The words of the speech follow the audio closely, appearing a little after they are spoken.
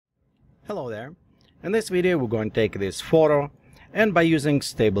Hello there. In this video we're going to take this photo, and by using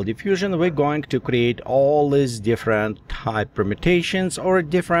Stable Diffusion we're going to create all these different type permutations or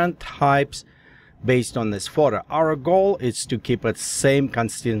different types based on this photo. Our goal is to keep it same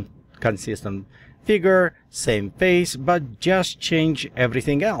consistent figure, same face, but just change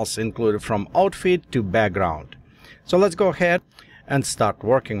everything else included from outfit to background. So let's go ahead and start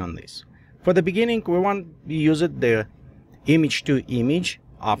working on this. For the beginning we want to use the image to image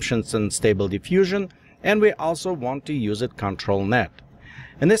options in Stable Diffusion, and we also want to use it ControlNet.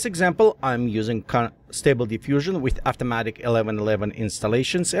 In this example I'm using Stable Diffusion with automatic 1111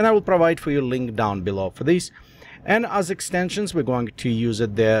 installations, and I will provide for you a link down below for this. And as extensions we're going to use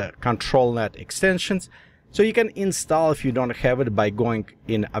the ControlNet extensions, so you can install if you don't have it by going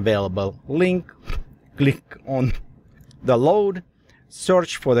in available link, click on the load,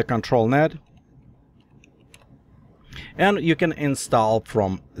 search for the ControlNet, and you can install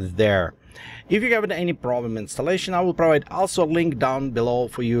from there. If you have any problem installation, I will provide also a link down below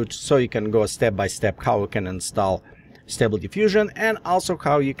for you so you can go step by step how you can install Stable Diffusion and also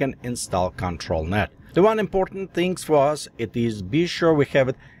how you can install ControlNet. The one important thing for us, it is be sure we have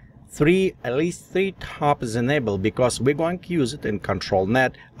it at least three tabs enabled, because we're going to use it in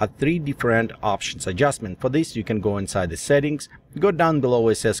ControlNet at 3 different options adjustment. For this you can go inside the settings, go down below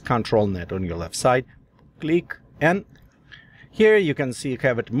where it says ControlNet on your left side, click, and here you can see you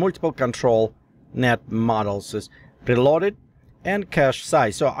have it multiple ControlNet models is preloaded and cache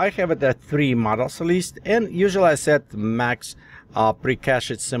size. So I have it at 3 models list, and usually I set max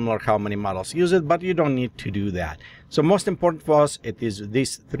pre-cache it similar how many models use it, but you don't need to do that. So most important for us it is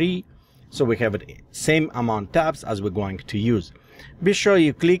these 3, so we have it same amount tabs as we're going to use. Be sure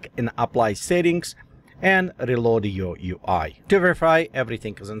you click in apply settings and reload your UI. To verify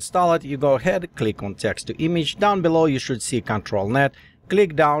everything is installed, you go ahead, click on text to image. Down below you should see ControlNet,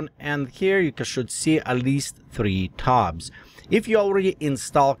 click down, and here you should see at least 3 tabs. If you already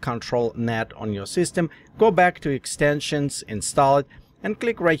install ControlNet on your system, go back to extensions, install it, and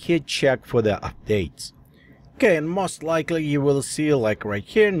click right here, check for the updates. Okay, and most likely you will see like right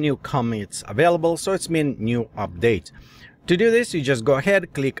here, new commits available, so it's mean new updates. To do this, you just go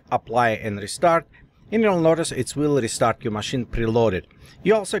ahead, click apply and restart, and you'll notice it will restart your machine preloaded.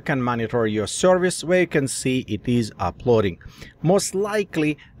 You also can monitor your service where you can see it is uploading. Most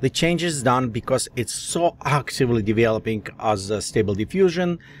likely the change is done because it's so actively developing as a Stable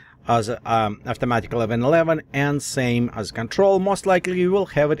Diffusion, as automatic 1111, and same as Control. Most likely you will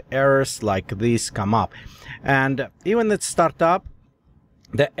have errors like this come up, and even at startup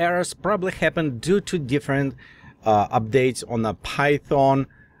the errors probably happen due to different updates on the Python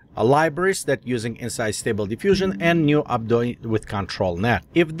libraries that using inside Stable Diffusion and new update with ControlNet.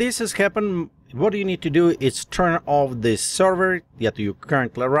 If this has happened, what you need to do is turn off this server that you're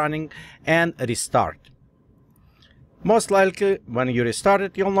currently running and restart. Most likely when you restart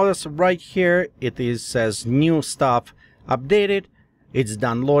it, you'll notice right here it says new stuff updated. It's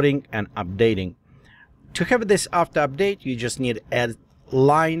done loading and updating. To have this after update, you just need add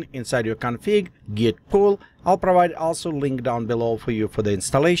line inside your config, git pull. I'll provide also link down below for you for the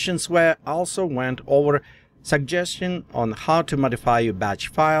installations, where I also went over suggestion on how to modify your batch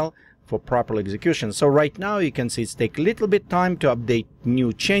file for proper execution. So right now you can see it's take a little bit time to update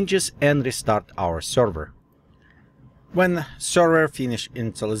new changes and restart our server. When server finish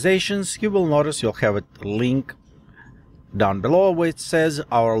installations, you will notice you'll have a link down below where it says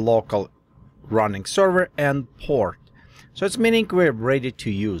our local running server and port. So it's meaning we're ready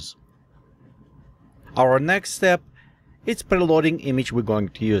to use. Our next step, it's preloading image we're going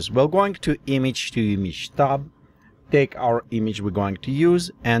to use. We're going to image tab, take our image we're going to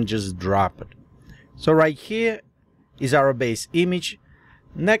use and just drop it. So right here is our base image.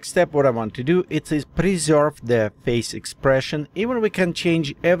 Next step what I want to do is preserve the face expression. Even we can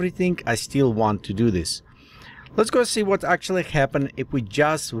change everything, I still want to do this. Let's go see what actually happened if we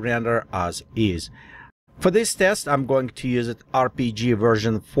just render as is. For this test, I'm going to use it RPG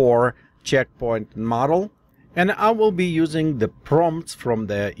version 4 checkpoint model, and I will be using the prompts from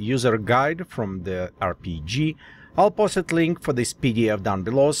the user guide from the RPG. I'll post a link for this PDF down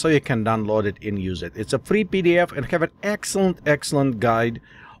below so you can download it and use it. It's a free PDF and have an excellent guide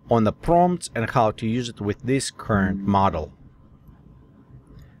on the prompts and how to use it with this current model.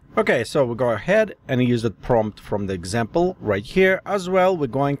 Okay, so we'll go ahead and use the prompt from the example right here. As well, we're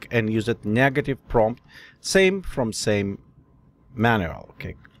going and use it negative prompt, same from same manual.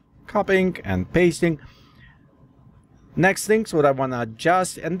 Okay, copying and pasting. Next things what I want to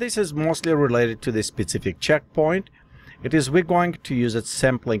adjust, and this is mostly related to the specific checkpoint, it is we're going to use a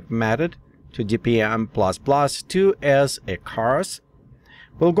sampling method to DPM++ to as a cars.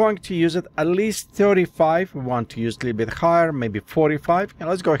 We're going to use it at least 35. We want to use it a little bit higher, maybe 45. And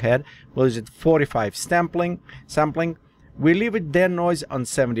let's go ahead. We'll use it 45 sampling. We leave it dead noise on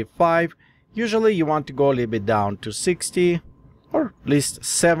 75. Usually you want to go a little bit down to 60 or at least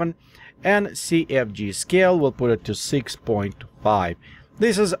 7. And CFG scale, we'll put it to 6.5.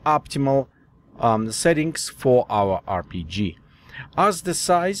 This is optimal settings for our RPG. As the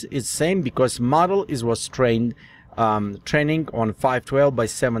size is same because model was training on 512 by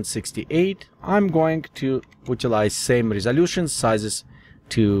 768. I'm going to utilize same resolution sizes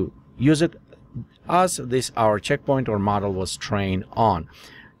to use it as this our checkpoint or model was trained on.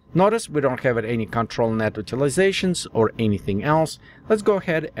 Notice we don't have any ControlNet utilizations or anything else. Let's go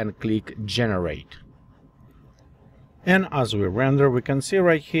ahead and click generate. And as we render, we can see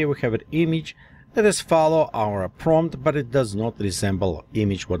right here we have an image that is follow our prompt, but it does not resemble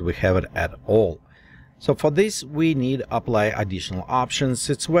image what we have it at all. So for this we need apply additional options.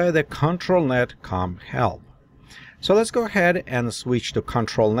 It's where the ControlNet come help. So let's go ahead and switch to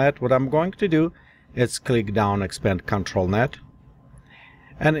ControlNet. What I'm going to do is click down expand ControlNet.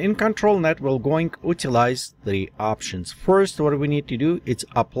 And in ControlNet, we're going to utilize the options. First, what we need to do is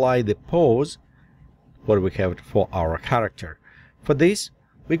apply the pose, what we have for our character. For this,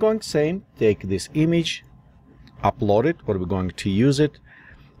 we're going to say, take this image, upload it, what we're going to use it.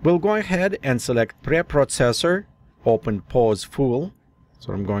 We'll go ahead and select Preprocessor, open pose full. That's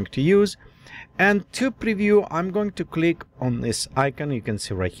what I'm going to use. And to preview, I'm going to click on this icon. You can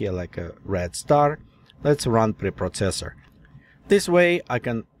see right here like a red star. Let's run Preprocessor. This way I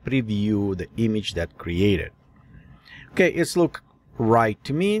can preview the image that created. Okay, it's look right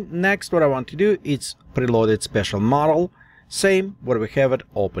to me. Next, what I want to do is preloaded special model. Same where we have it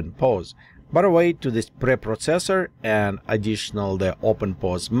open pose. By the way, to this preprocessor and additional the open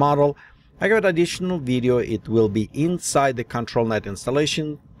pose model, I got additional video. It will be inside the ControlNet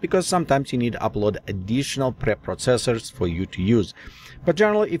installation because sometimes you need to upload additional preprocessors for you to use. But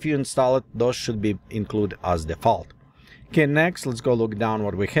generally, if you install it, those should be included as default. Okay, next, let's go look down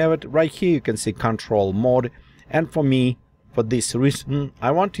what we have it. Right here, you can see control mode. And for me, for this reason,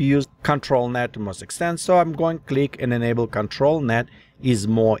 I want to use ControlNet to most extent. So I'm going to click and enable ControlNet is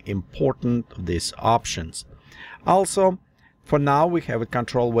more important of these options. Also, for now, we have a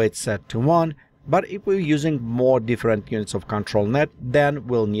control weight set to 1. But if we're using more different units of ControlNet, then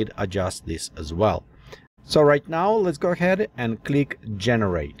we'll need to adjust this as well. So right now, let's go ahead and click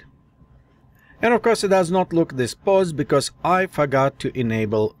generate. And of course, it does not look this pose because I forgot to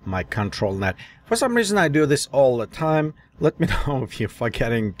enable my ControlNet. For some reason, I do this all the time. Let me know if you're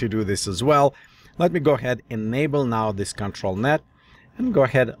forgetting to do this as well. Let me go ahead and enable now this ControlNet and go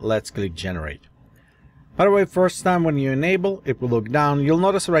ahead, let's click generate. By the way, first time when you enable, it will look down. You'll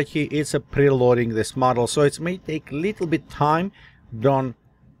notice right here, it's a preloading this model. So it may take a little bit time. Don't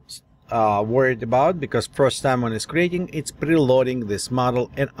worried about because first time when it's creating, it's preloading this model,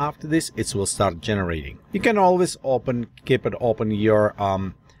 and after this it will start generating. You can always keep it open your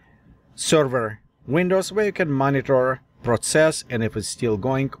server windows where you can monitor process and if it's still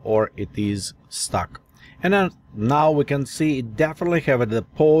going or it is stuck. And then now we can see it definitely have the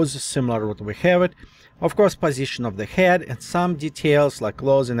pose similar to what we have it. Of course, position of the head and some details like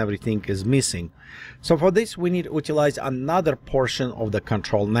clothes and everything is missing. So for this we need to utilize another portion of the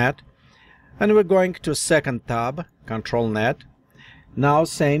ControlNet. And we're going to second tab, ControlNet. Now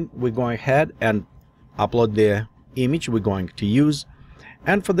same, we're going ahead and upload the image we're going to use.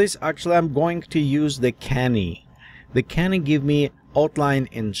 And for this, actually, I'm going to use the canny. The canny give me outline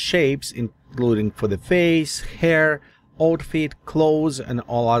and shapes, including for the face, hair, outfit, clothes, and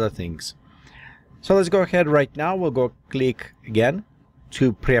all other things. So let's go ahead right now. We'll go click again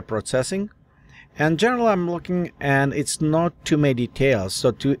to pre-processing. And generally I'm looking and it's not too many details.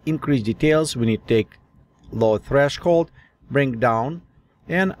 So to increase details, we need to take low threshold, bring down,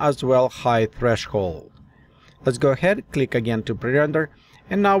 and as well high threshold. Let's go ahead, click again to pre-render.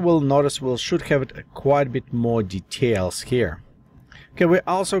 And now we'll notice we should have quite a bit more details here. Okay, we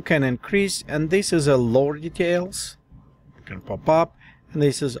also can increase, and this is a lower details. You can pop up, and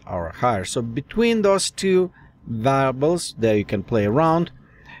this is our higher. So between those two variables, there you can play around.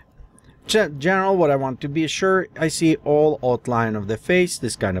 General, what I want to be sure, I see all outline of the face.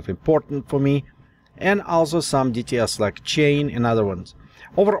 This is kind of important for me. And also some details like chain and other ones.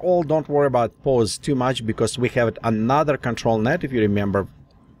 Overall, don't worry about pose too much because we have another ControlNet, if you remember,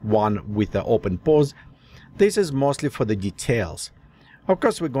 one with the open pose. This is mostly for the details. Of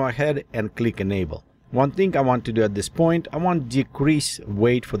course, we go ahead and click enable. One thing I want to do at this point, I want to decrease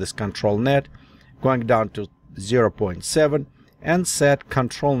weight for this ControlNet, going down to 0.7. and set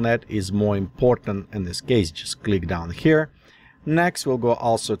ControlNet is more important in this case. Just click down here. Next, we'll go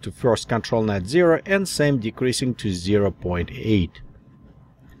also to first ControlNet 0 and same decreasing to 0.8.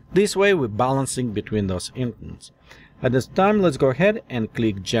 This way, we're balancing between those inputs. At this time, let's go ahead and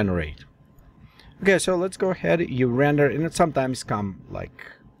click Generate. Okay, so let's go ahead, you render, and it sometimes come like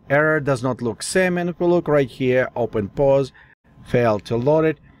error does not look same, and if we look right here, open pause, fail to load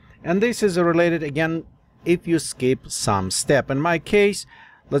it, and this is related again if you skip some step. In my case,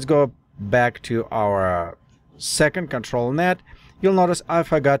 let's go back to our second ControlNet. You'll notice I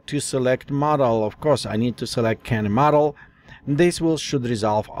forgot to select model. Of course, I need to select Candy model. This should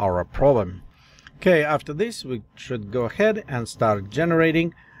resolve our problem. Okay, after this, we should go ahead and start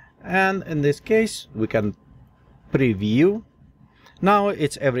generating. And in this case, we can preview. Now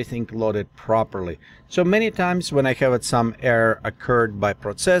it's everything loaded properly. So many times when I have some error occurred by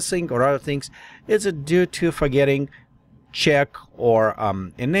processing or other things, it's due to forgetting check or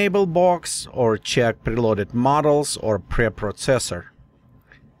enable box or check preloaded models or preprocessor.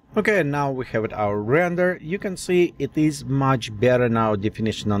 Okay, now we have it our render. You can see it is much better now.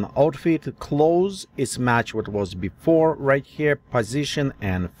 Definition on outfit, close is match what was before right here, position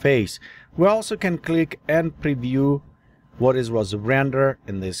and face. We also can click and preview what was render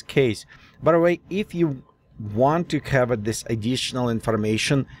in this case. By the way, if you want to have this additional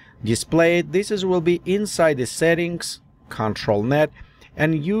information displayed, this will be inside the settings, ControlNet,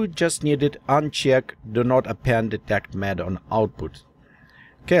 and you just need it uncheck do not append detect med on output.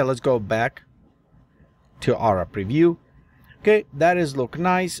 Okay, let's go back to our preview. Okay, that is look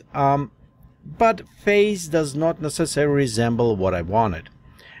nice, but face does not necessarily resemble what I wanted.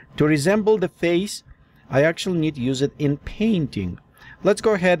 To resemble the face, I actually need to use it in painting. Let's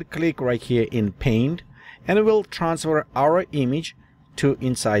go ahead, click right here in paint, and we'll transfer our image to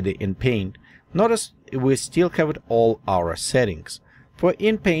inside the in paint. Notice we still have all our settings. For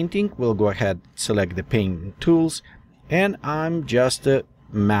in painting, we'll go ahead, select the paint tools, and I'm just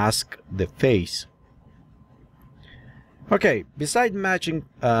mask the face. Okay, beside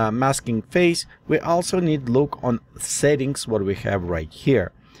masking face, we also need look on settings what we have right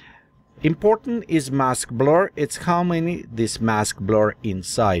here. Important is mask blur. It's how many this mask blur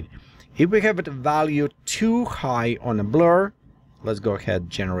inside. If we have a value too high on a blur, let's go ahead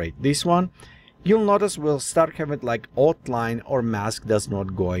generate this one. You'll notice we'll start having like outline or mask does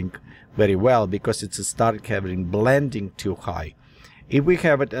not going very well because it's start having blending too high. If we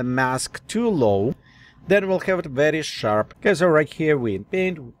have it a mask too low, then we'll have it very sharp. Okay, so right here we in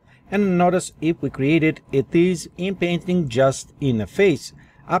paint, and notice if we create it, it is in painting just in the face,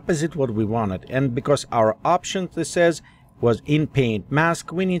 opposite what we wanted. And because our option this says was in paint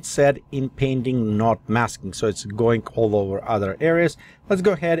mask, we need set in painting not masking, so it's going all over other areas. Let's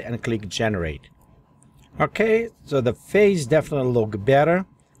go ahead and click generate. Okay, so the face definitely look better.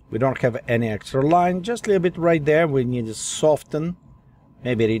 We don't have any extra line, just a little bit right there. We need to soften,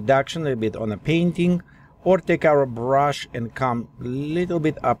 maybe reduction a little bit on the painting, or take our brush and come a little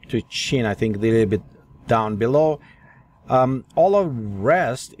bit up to chin. I think a little bit down below. All of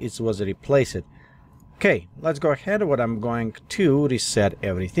rest was replace it. Okay, let's go ahead. What I'm going to reset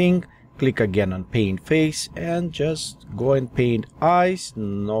everything. Click again on paint face and just go and paint eyes,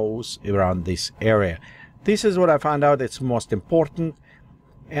 nose around this area. This is what I found out it's most important.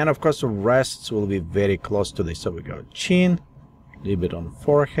 And of course the rest will be very close to this. So we go chin, a little bit on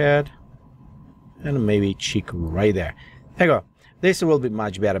forehead, and maybe cheek right there. There you go. This will be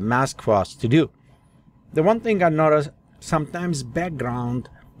much better mask for us to do. The one thing I noticed, sometimes background,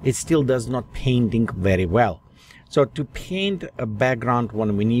 it still does not painting very well. So to paint a background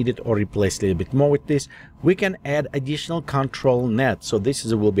when we need it or replace a little bit more with this, we can add additional ControlNet. So this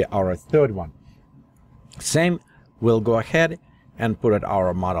will be our third one. Same, we'll go ahead and put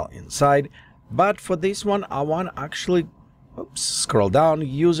our model inside. But for this one, I want to actually, scroll down,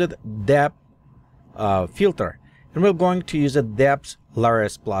 use it depth filter. And we're going to use a depth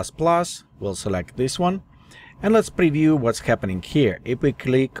layers plus. We'll select this one. And let's preview what's happening here. If we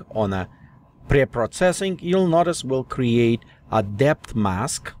click on a pre-processing, you'll notice we'll create a depth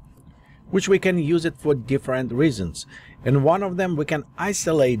mask, which we can use it for different reasons. And one of them, we can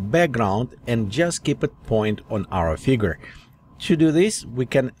isolate background and just keep it point on our figure. To do this, we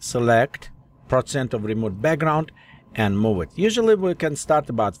can select % of removed background and move it. Usually we can start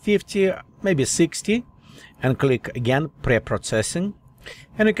about 50, maybe 60, and click again pre-processing.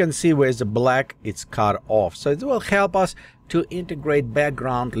 And you can see where the black it's cut off. So it will help us to integrate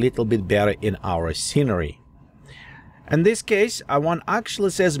background a little bit better in our scenery. In this case, I want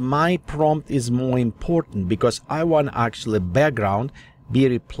actually says my prompt is more important because I want actually background be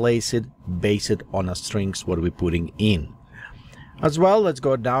replaced based on the strings what we're putting in. As well, let's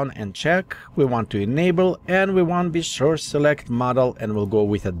go down and check. We want to enable, and we want to be sure select model, and we'll go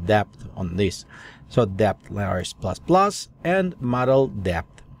with a depth on this. So depth layers plus and model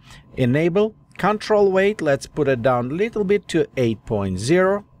depth. Enable. Control weight, let's put it down a little bit to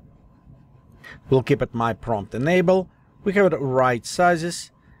 8.0. We'll keep it my prompt enable. We have it right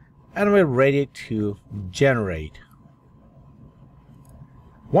sizes, and we're ready to generate.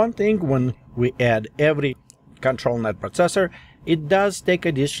 One thing when we add every ControlNet processor, it does take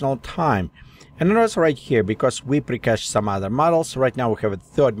additional time. And notice right here, because we pre-cached some other models, right now we have a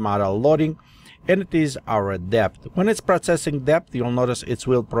third model loading, and it is our depth. When it's processing depth, you'll notice it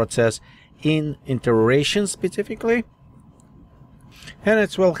will process in iteration specifically, and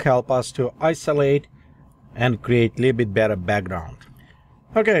it will help us to isolate and create a little bit better background.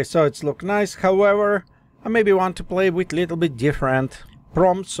 Okay, so it's look nice. However, I maybe want to play with a little bit different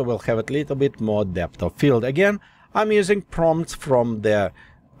prompts, so we'll have a little bit more depth of field. Again, I'm using prompts from the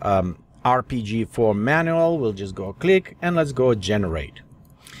RPG4 manual. We'll just go click and let's go generate.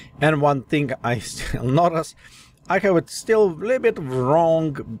 And one thing I still notice, I have it still a little bit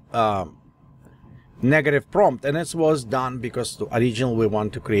wrong negative prompt, and it was done because the original we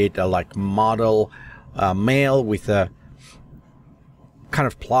want to create a like model male with a kind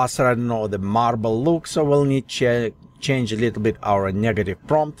of plaster, I don't know, the marble look, so we'll need to change a little bit our negative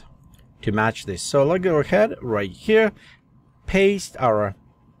prompt to match this. So let's go ahead right here, paste our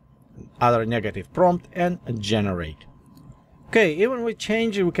other negative prompt and generate. Okay, even with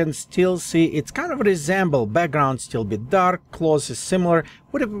change, we can still see it's kind of resemble background still a bit dark, clothes is similar.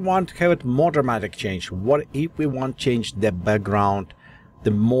 What if we want to have it more dramatic change? What if we want to change the background,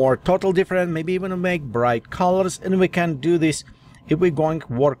 the more total different, maybe even make bright colors? And we can do this if we're going to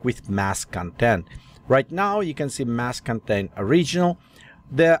work with mask content. Right now you can see mask content original.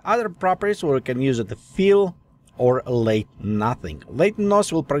 The other properties where we can use it, the fill or late nothing. Late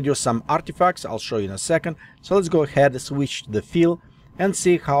noise will produce some artifacts, I'll show you in a second. So let's go ahead and switch to the fill and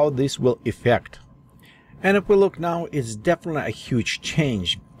see how this will affect. And if we look now, it's definitely a huge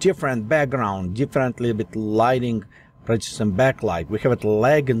change. Different background, different little bit lighting, produce some backlight. We have it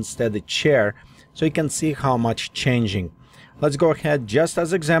leg instead of chair, so you can see how much changing. Let's go ahead, just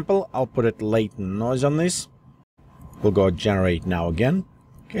as example, I'll put it late noise on this. We'll go generate now again.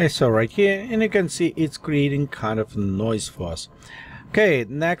 Okay, so right here, and you can see it's creating kind of noise for us. Okay,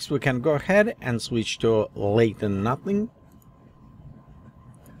 next we can go ahead and switch to late and nothing.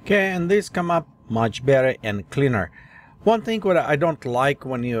 Okay, and this come up much better and cleaner. One thing what I don't like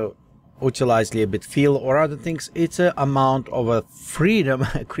when you utilize a little bit fill or other things, it's an amount of a freedom,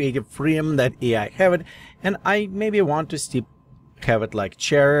 creative freedom that AI have it, and I maybe want to still have it like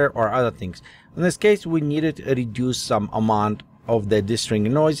chair or other things. In this case, we needed to reduce some amount of the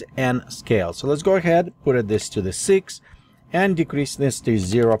distring noise and scale. So let's go ahead, put this to the 6 and decrease this to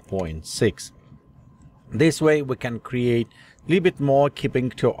 0.6. This way we can create a little bit more keeping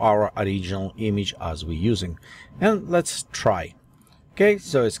to our original image as we're using. And let's try. Okay,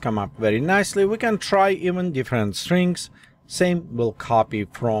 so it's come up very nicely. We can try even different strings. Same, we'll copy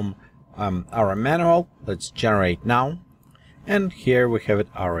from our manual. Let's generate now. And here we have it,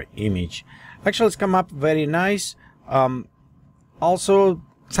 our image. Actually, it's come up very nice. Also,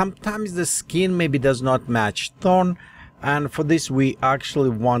 sometimes the skin maybe does not match tone, and for this we actually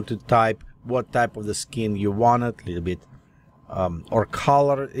want to type what type of the skin you want it, a little bit or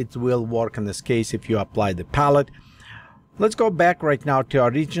color. It will work in this case if you apply the palette. Let's go back right now to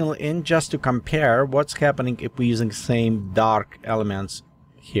original and just to compare what's happening if we're using same dark elements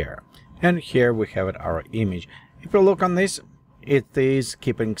here. And here we have it, our image. If you look on this, it is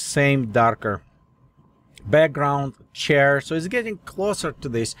keeping same darker background, chair, so it's getting closer to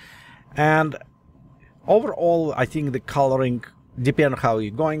this. And overall, I think the coloring depends on how you're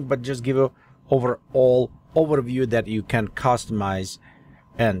going, but just give you overall overview that you can customize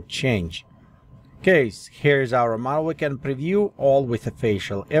and change. Okay, here's our model. We can preview all with the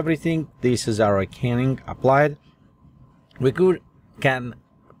facial everything. This is our canning applied. We can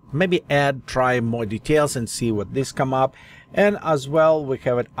maybe try more details and see what this come up. And as well, we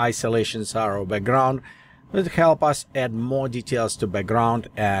have it isolations our background. It will help us add more details to background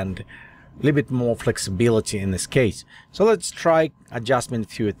and a little bit more flexibility in this case. So let's try adjustment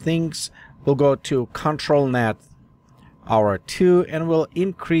few things. We'll go to ControlNet our 2 and we'll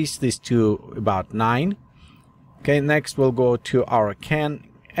increase this to about 9. Okay, next we'll go to our can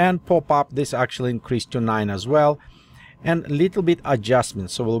and pop up. This actually increased to 9 as well, and a little bit adjustment,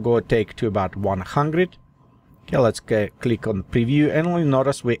 so we'll go take to about 100. Okay, let's click on preview and we'll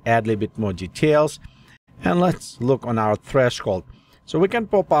notice we add a little bit more details. And let's look on our threshold. So we can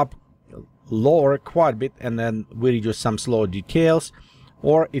pop up lower quite a bit, and then we reduce some slow details.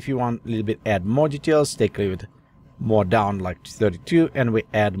 Or if you want a little bit add more details, take a little bit more down, like 32, and we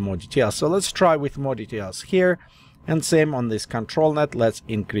add more details. So let's try with more details here, and same on this ControlNet. Let's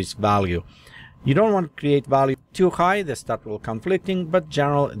increase value. You don't want to create value too high, the start will conflicting, but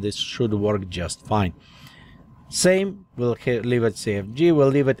general this should work just fine. Same, we'll leave it CFG, we'll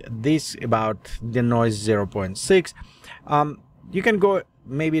leave it this about the noise 0.6. You can go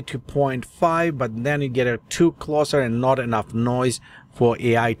maybe to 0.5, but then you get it too closer and not enough noise for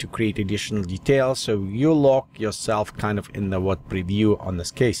AI to create additional details, so you lock yourself kind of in the what preview on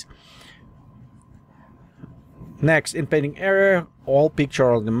this case. Next, in painting area, all picture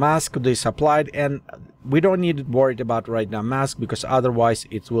of the mask is applied, and we don't need to worry about right now mask, because otherwise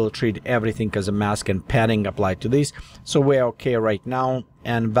it will treat everything as a mask and padding applied to this. So we're okay right now,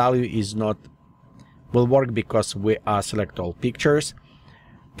 and value is not will work because we are select all pictures.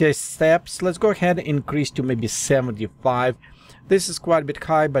 Okay, steps, let's go ahead and increase to maybe 75. This is quite a bit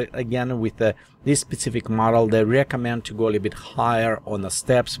high, but again with this specific model they recommend to go a little bit higher on the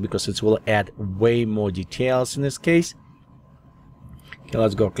steps because it will add way more details in this case. Okay,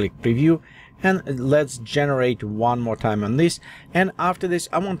 let's go click preview, and let's generate one more time on this, and after this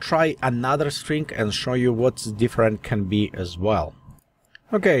I want to try another string and show you what's different can be as well.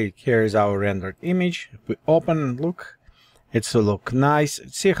 Okay, here's our rendered image. If we open and look, it's look nice.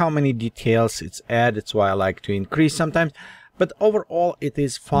 See how many details it's add. It's why I like to increase sometimes, but overall it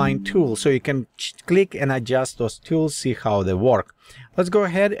is fine tool, so you can click and adjust those tools, see how they work. Let's go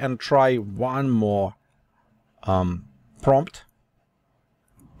ahead and try one more prompt.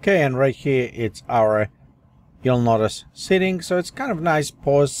 Okay, and right here it's our, you'll notice, sitting, so it's kind of nice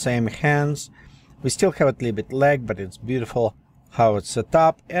pose, same hands. We still have a little bit lag, but it's beautiful how it's set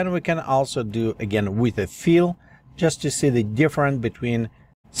up. And we can also do again with a fill, just to see the difference between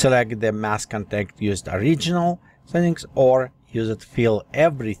select the mask contact used original settings or use it fill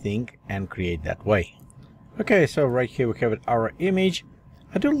everything and create that way. Okay, so right here we have our image.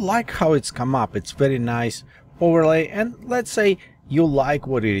 I do like how it's come up. It's very nice overlay, and let's say you like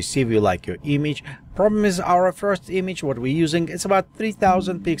what you receive, you like your image. Problem is our first image, what we're using, is about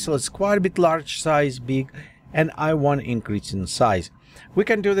 3000 pixels, quite a bit large size, big, and I want to increase in size. We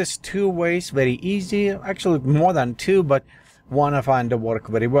can do this two ways, very easy, actually more than two, but one I find to work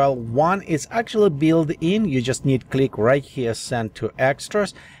very well. One is actually built in, you just need click right here, send to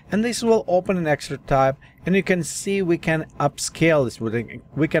extras, and this will open an extra tab, and you can see we can upscale this.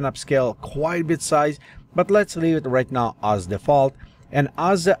 We can upscale quite a bit size, but let's leave it right now as default. And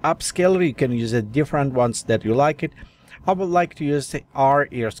as the upscaler you can use different ones that you like it. I would like to use the R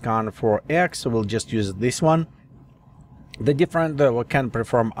ear scan for X, so we'll just use this one. The different we can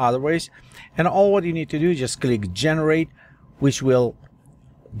perform other ways, and all what you need to do is just click generate, which will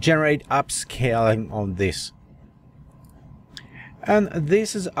generate upscaling on this. And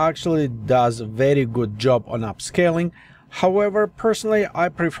this is actually does a very good job on upscaling. However, personally I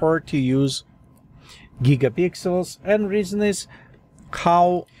prefer to use gigapixels, and reason is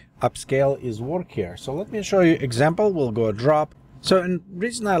how upscale is work here. So let me show you example. We'll go drop. So and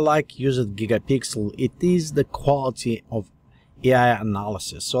reason I like using gigapixel, it is the quality of AI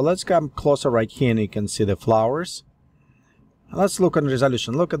analysis. So let's come closer right here, and you can see the flowers. Let's look on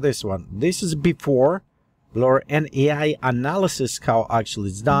resolution. Look at this one. This is before blur and AI analysis, how actually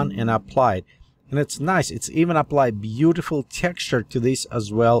it's done and applied. And it's nice. It's even applied beautiful texture to this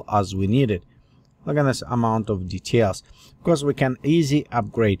as well as we needed. Look at this amount of details, because we can easy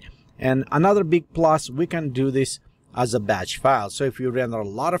upgrade. And another big plus, we can do this as a batch file. So if you render a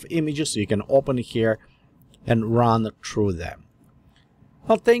lot of images, you can open here and run through them.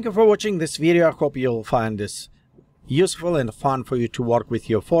 Well, thank you for watching this video. I hope you'll find this useful and fun for you to work with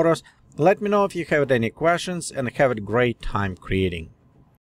your photos. Let me know if you have any questions, and have a great time creating.